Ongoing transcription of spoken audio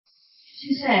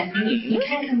萱萱，你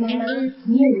看看妈妈，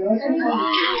你也留着它。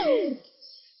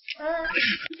妈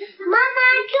妈，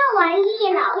这玩意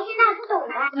老是看不懂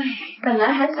的。本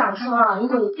来还想说，如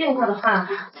果你见过的话，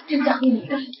就奖励你一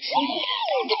个。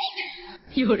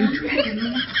有人出现。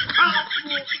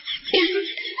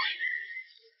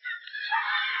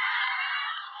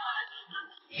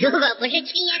如果不是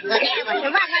亲眼所见，我是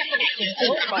万万不敢相信。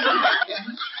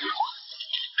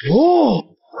哦。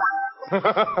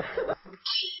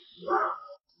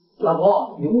老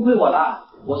婆，你误会我了，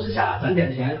我是想攒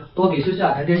点钱，多给秀秀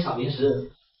买点小零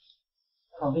食。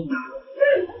我不跟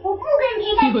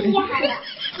你在一起好了，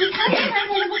你成天完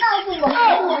全都不告诉我，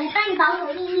我是帮你保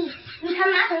守秘密，你才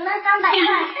拿走那300块。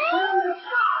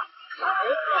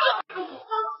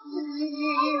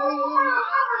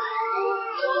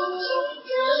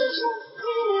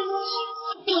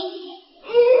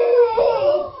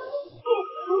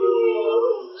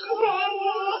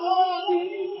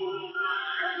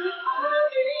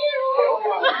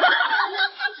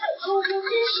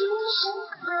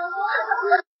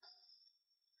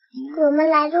我们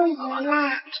来露营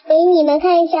啦，给你们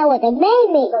看一下我的妹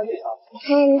妹，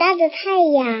很大的太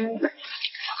阳。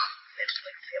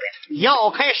要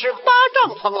开始搭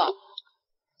帐篷了，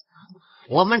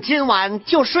我们今晚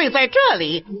就睡在这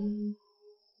里。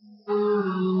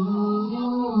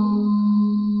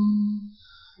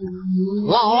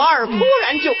老二突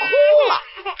然就哭了，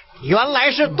原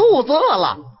来是肚子饿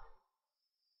了。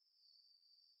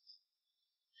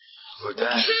看，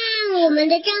我们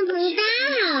的帐篷搭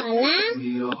好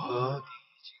了，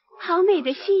好美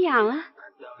的夕阳啊！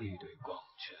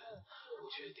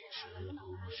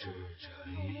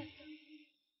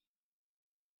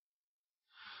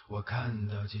我看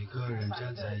到几个人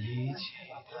站在一起，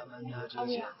他们拿着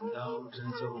剪刀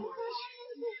拯救我的心。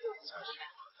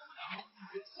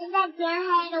现在天黑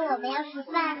了，我们要吃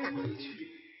饭了。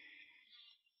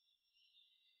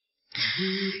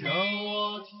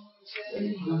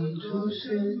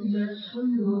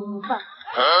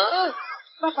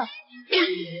爸爸。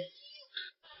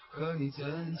可你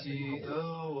曾记得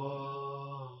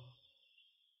我？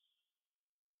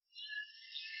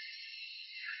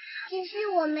这是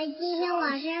我们今天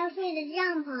晚上要睡的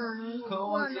帐篷，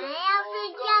我们要睡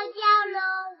觉喽，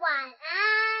晚安。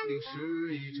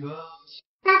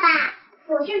爸爸，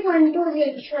我是从你肚子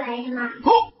里出来的吗？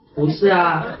不是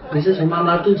啊，你是从妈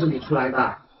妈肚子里出来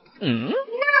的。那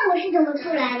我是怎么出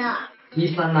来的？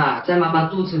医生啊，在妈妈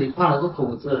肚子里画了个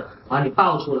口子，把你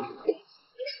抱出来。这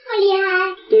么厉害？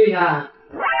对呀。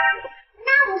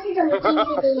那我是怎么进去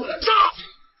的呀？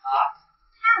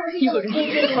那我是怎么进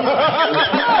去的呀？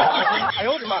哎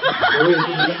呦我的妈！我也不知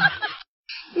道。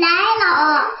来了，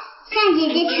向姐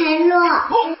姐承诺，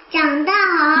长大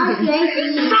好好学习，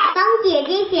帮姐姐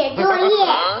写作业，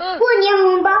过年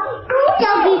红包都交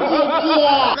给姐姐。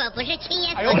这不是亲眼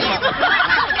所见，我是万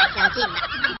万不敢相信的。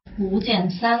5减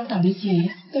3等于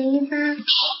几？等于8。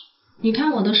你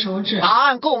看我的手指。答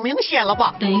案够明显了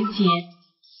吧？等于几？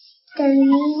等于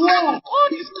6。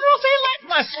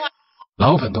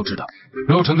老粉都知道，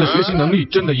肉橙的学习能力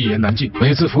真的一言难尽。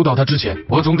每次辅导他之前，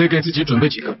我总得给自己准备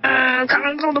几个。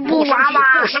刚做的不娃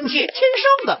娃，不生气，亲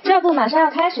生的。这不马上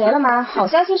要开学了吗？好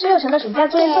消息是肉橙的暑假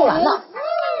作业做完了。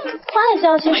坏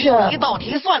消息是，一道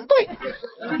题算对。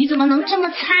你怎么能这么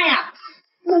菜呀？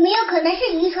有没有可能是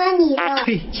遗传你的？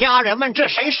家人们，这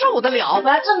谁受得了？我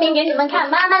要证明给你们看，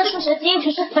妈妈的数学基因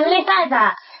可是很厉害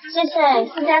的。萱萱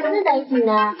，4加4等于几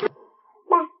呢？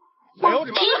听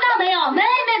到没有？妹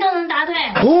妹都能答对。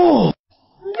哦。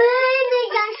妹妹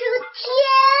长是个天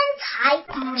才，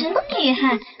真厉害！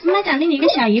妈妈奖励你一个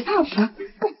小鱼泡芙。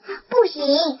不行，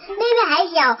妹妹还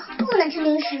小，不能吃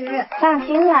零食。放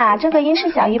心啦，这个英式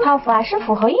小鱼泡芙啊是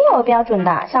符合婴幼儿标准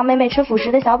的，像妹妹吃辅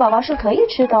食的小宝宝是可以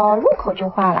吃的哦，入口就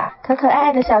化了。可可爱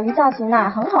爱的小鱼造型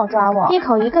啊，很好抓握，一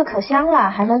口一个可香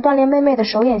了，还能锻炼妹妹的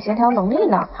手眼协调能力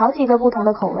呢。好几个不同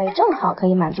的口味，正好可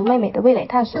以满足妹妹的味蕾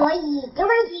探索。所以这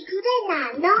问题出在哪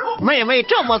呢？妹妹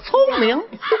这么聪明。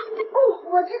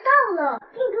我知道了，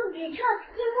近朱指赤，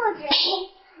近墨指黑，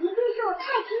一定是我太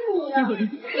亲你了，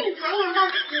可以传扬到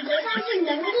你的算术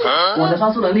能力。我的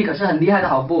算术能力可是很厉害的，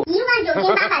好不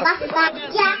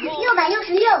19888加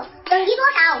666等于多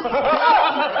少？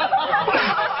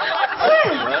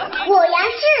果然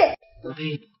是。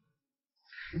对。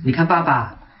你看爸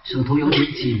爸手头有点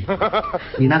紧，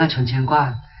你那个存钱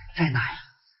罐在哪？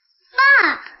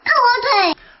爸，看我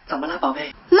腿。怎么了，宝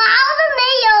贝？毛都没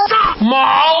有。毛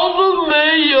都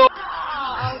没有。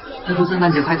这不圣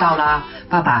诞节快到啦，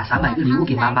爸爸想买个礼物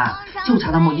给妈妈，就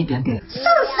差那么一点点。送啥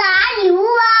礼物啊？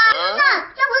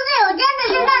这不是有真的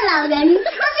圣诞老人，都是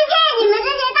骗你们这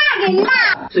些大人的。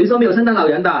谁说没有圣诞老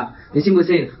人的？你信不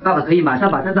信？爸爸可以马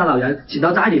上把圣诞老人请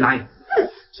到家里来。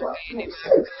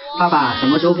爸爸什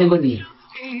么时候骗过你？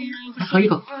喝一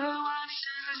口。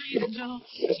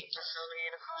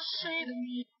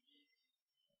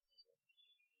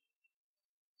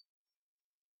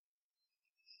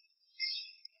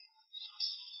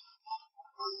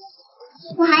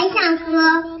我还想喝。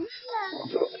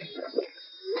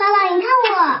爸爸，你看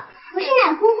我是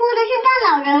奶乎乎的圣诞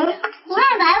老人，我还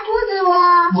白胡子哦。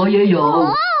我也有。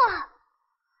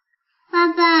爸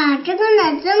爸，这个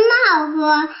奶这么好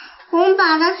喝，我们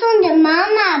把它送给妈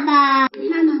妈吧。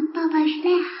妈妈，爸爸是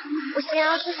癞蛤蟆。我想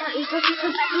要坐上一个汽车，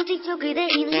摆脱地球给的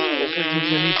引力。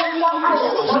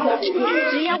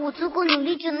只要我足够努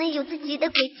力，就能有自己的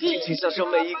轨迹。请享受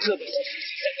每一刻。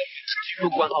不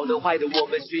管好的坏的，我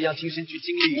们需要亲身去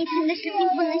经历。年轻的士兵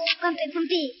不能习惯被封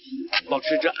闭，保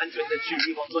持着安全的距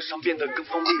离，网络上变得更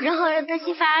锋利。人和人的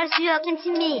心反而需要更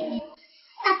亲密。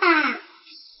爸爸，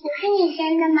我是你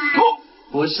生的吗？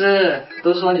不是，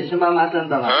都说你是妈妈生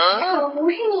的了。我不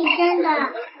是你生的，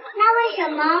那为什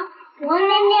么我妹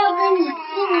没有跟你姓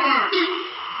呢？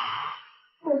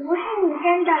我不是你生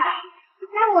的，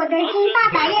那我的亲爸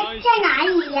爸在哪里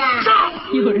呀？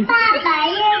爸爸在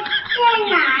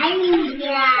哪里呀？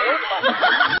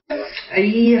哎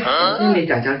呀，妹妹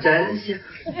长相真像。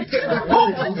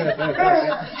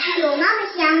有那么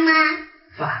香吗？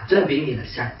反正比你的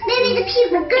像。妹妹的屁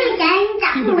股更干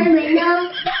净，闻闻呢。妹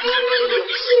妹的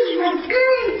屁股更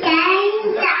干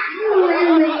净，闻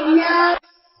闻呢。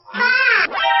爸，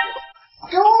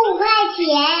给我5块钱。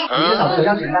你这小子要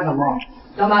钱干什么？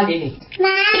让妈给你。妈。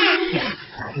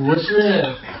不是，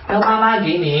让妈妈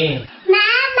给你。妈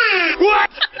妈。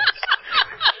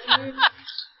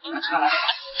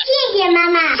谢谢妈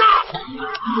妈。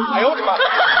哎呦我的妈！妈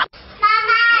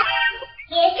妈，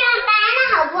别上班了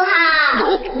好不好？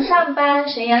不上班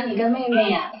谁养你跟妹妹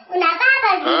呀？我拿爸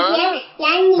爸的钱养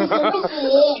你行不行？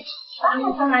爸爸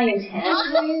他哪有钱？妈妈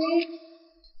这里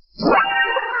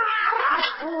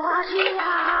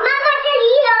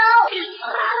有。爸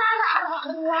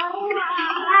爸，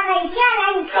你下来，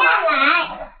你下来。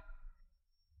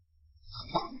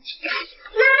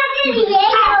妈妈这里也有。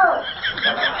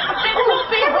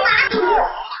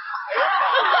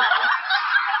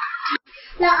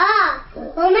老二，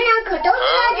我们俩可都是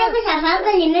在这个小房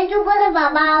子里面住过的宝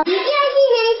宝，一定要心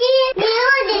连心，没有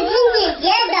得亲姐姐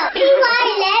的。苹果阿姨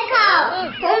来烤，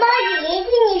红包姐姐替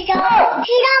你收，知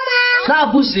道吗？那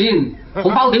不行，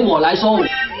红包给我来收。我是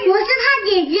他姐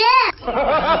姐。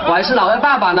我还是老二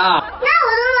爸爸呢。那我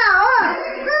的老二，从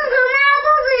妈妈肚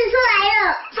子里出来的，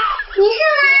你是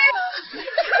吗？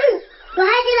我还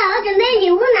给老二准备礼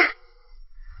物呢。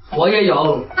我也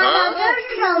有。爸爸，这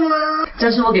是什么？这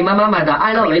是我给妈妈买的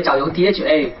爱乐维藻油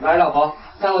DHA。来，老婆，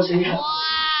让我吃一口。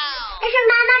这是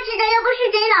妈妈吃的，又不是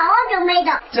给老二准备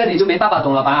的。这你就没办法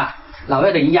懂了吧？老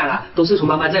二的营养啊，都是从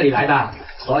妈妈这里来的，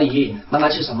所以妈妈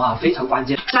吃什么非常关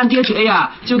键。像 DHA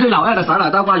啊，就对老二的小脑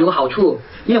袋瓜有好处；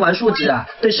叶黄素酯啊，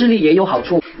对视力也有好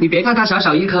处。你别看它小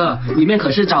小一颗，里面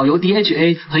可是藻油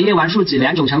DHA 和叶黄素酯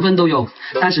2种成分都有。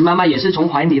当时妈妈也是从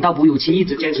怀你到哺乳期一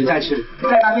直坚持在吃，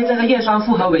再搭配这个叶酸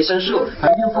复合维生素和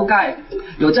孕妇钙，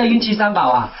有这孕期三宝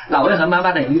啊，老二和妈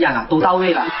妈的营养啊都到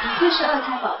位了。这是2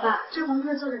胎宝爸，这功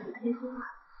课做的很贴心啊。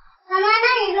妈妈，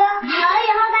那你说老二以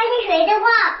后该听谁的话？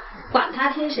管他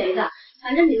听谁的，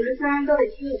反正你们3人都得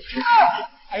听我的。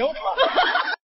哎呦我的妈！